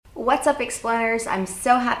What's up, Explorers? I'm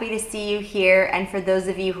so happy to see you here, and for those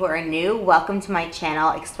of you who are new, welcome to my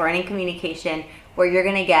channel, Exploring Communication, where you're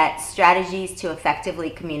going to get strategies to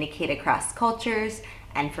effectively communicate across cultures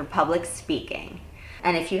and for public speaking.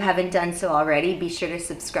 And if you haven't done so already, be sure to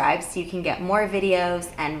subscribe so you can get more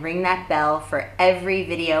videos and ring that bell for every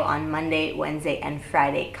video on Monday, Wednesday, and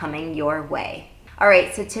Friday coming your way.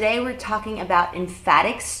 Alright, so today we're talking about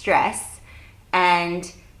emphatic stress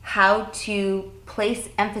and how to place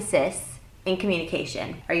emphasis in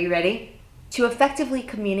communication. Are you ready? To effectively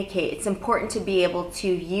communicate, it's important to be able to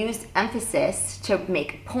use emphasis to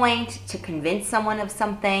make a point, to convince someone of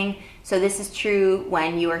something. So this is true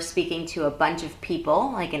when you are speaking to a bunch of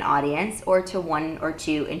people, like an audience, or to one or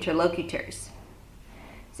two interlocutors.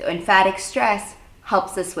 So emphatic stress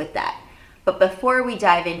helps us with that. But before we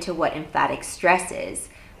dive into what emphatic stress is,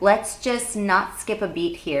 let's just not skip a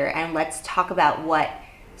beat here and let's talk about what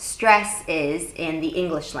stress is in the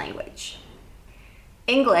English language.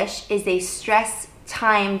 English is a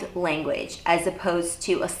stress-timed language as opposed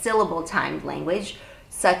to a syllable-timed language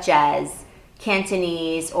such as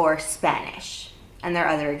Cantonese or Spanish. And there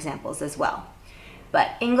are other examples as well.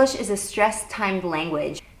 But English is a stress-timed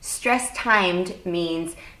language. Stress-timed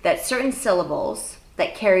means that certain syllables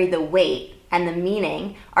that carry the weight and the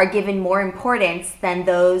meaning are given more importance than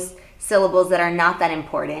those syllables that are not that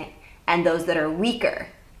important and those that are weaker.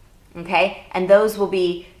 Okay? And those will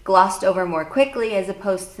be glossed over more quickly as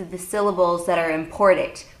opposed to the syllables that are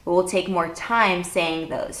important. We will take more time saying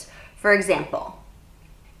those. For example,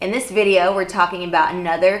 in this video, we're talking about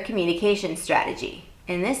another communication strategy.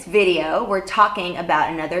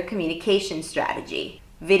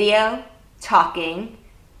 Video, talking,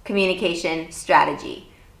 communication strategy.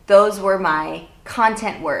 Those were my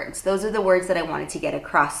content words. Those are the words that I wanted to get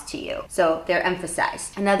across to you. So they're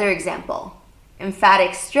emphasized. Another example.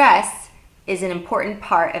 Emphatic stress is an important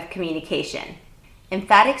part of communication.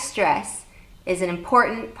 Emphatic stress is an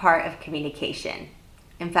important part of communication.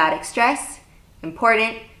 Emphatic stress,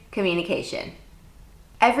 important communication.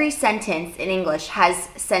 Every sentence in English has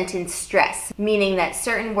sentence stress, meaning that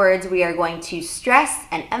certain words we are going to stress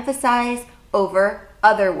and emphasize over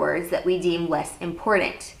other words that we deem less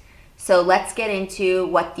important. So let's get into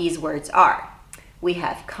what these words are. We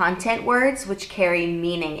have content words, which carry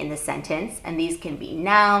meaning in the sentence, and these can be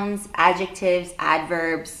nouns, adjectives,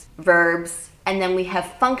 adverbs, verbs. And then we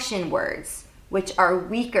have function words, which are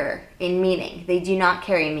weaker in meaning. They do not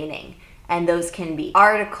carry meaning. And those can be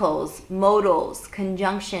articles, modals,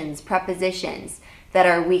 conjunctions, prepositions that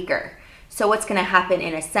are weaker. So what's going to happen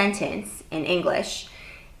in a sentence in English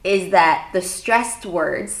is that the stressed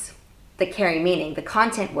words that carry meaning, the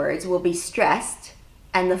content words, will be stressed,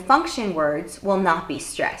 and the function words will not be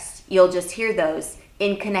stressed. You'll just hear those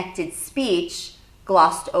in connected speech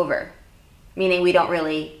glossed over, meaning we don't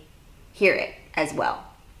really hear it as well.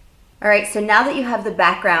 All right, so now that you have the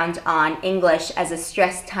background on English as a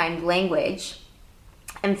stress-timed language,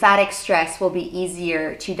 emphatic stress will be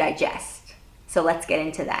easier to digest. So let's get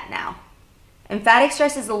into that now. Emphatic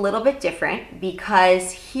stress is a little bit different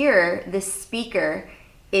because here the speaker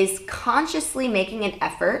is consciously making an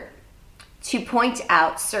effort to point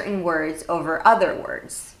out certain words over other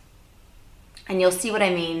words. And you'll see what I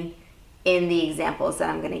mean in the examples that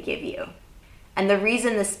I'm going to give you. And the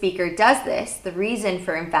reason the speaker does this, the reason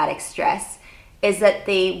for emphatic stress, is that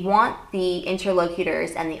they want the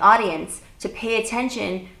interlocutors and the audience to pay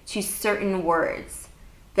attention to certain words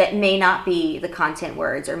that may not be the content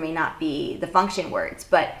words or may not be the function words.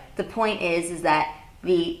 But the point is that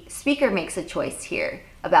the speaker makes a choice here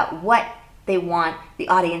about what they want the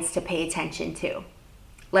audience to pay attention to.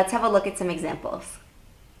 Let's have a look at some examples.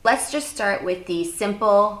 Let's just start with the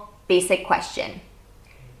simple, basic question.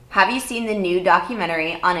 Have you seen the new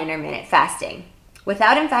documentary on intermittent fasting?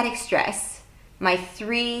 Without emphatic stress, my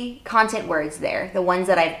three content words there, the ones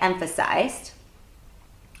that I've emphasized,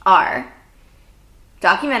 are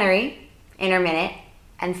documentary, intermittent,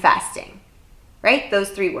 and fasting, right? Those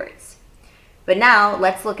three words. But now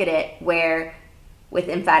let's look at it where with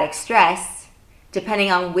emphatic stress, depending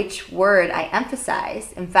on which word I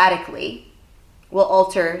emphasize emphatically, will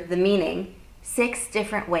alter the meaning 6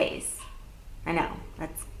 different ways. I know,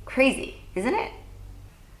 that's crazy, isn't it?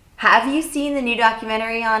 Have you seen the new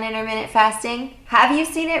documentary on intermittent fasting? Have you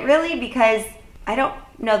seen it really? Because I don't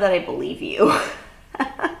know that I believe you.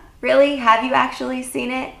 Really? Have you actually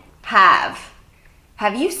seen it? Have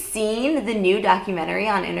you seen the new documentary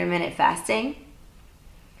on intermittent fasting?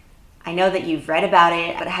 I know that you've read about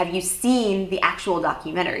it, but have you seen the actual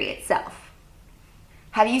documentary itself?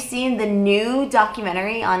 Have you seen the new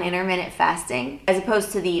documentary on intermittent fasting as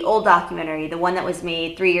opposed to the old documentary, the one that was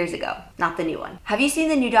made 3 years ago, not the new one? Have you seen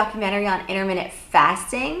the new documentary on intermittent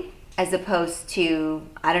fasting as opposed to,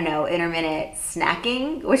 I don't know, intermittent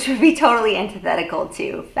snacking, which would be totally antithetical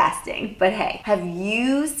to fasting? But hey, have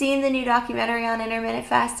you seen the new documentary on intermittent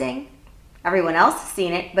fasting? Everyone else has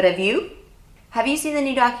seen it, but have you? Have you seen the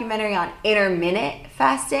new documentary on intermittent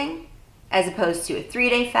fasting as opposed to a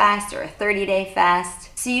 3-day fast or a 30-day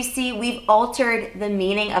fast? So you see, we've altered the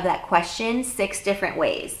meaning of that question 6 different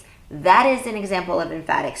ways. That is an example of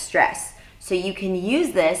emphatic stress. So you can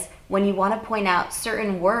use this when you want to point out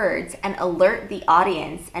certain words and alert the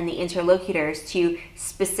audience and the interlocutors to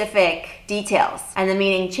specific details. And the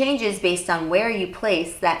meaning changes based on where you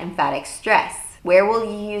place that emphatic stress. Where will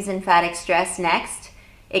you use emphatic stress next?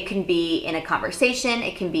 It can be in a conversation,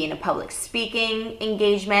 it can be in a public speaking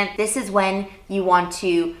engagement. This is when you want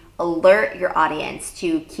to alert your audience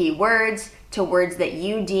to key words, to words that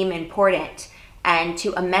you deem important, and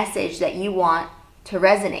to a message that you want to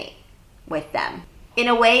resonate with them. In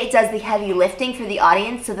a way, it does the heavy lifting for the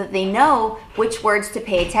audience so that they know which words to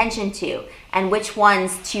pay attention to and which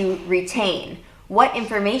ones to retain. What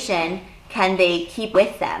information can they keep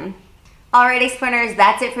with them? Alright, explainers,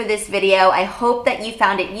 that's it for this video. I hope that you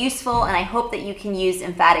found it useful, and I hope that you can use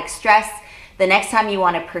emphatic stress the next time you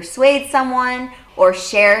want to persuade someone or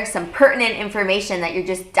share some pertinent information that you're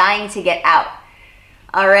just dying to get out.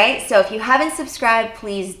 Alright, so if you haven't subscribed,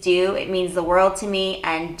 please do. It means the world to me.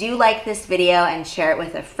 And do like this video and share it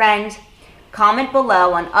with a friend. Comment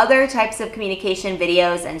below on other types of communication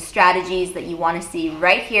videos and strategies that you want to see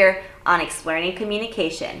right here on Exploring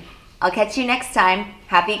Communication. I'll catch you next time.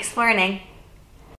 Happy exploring!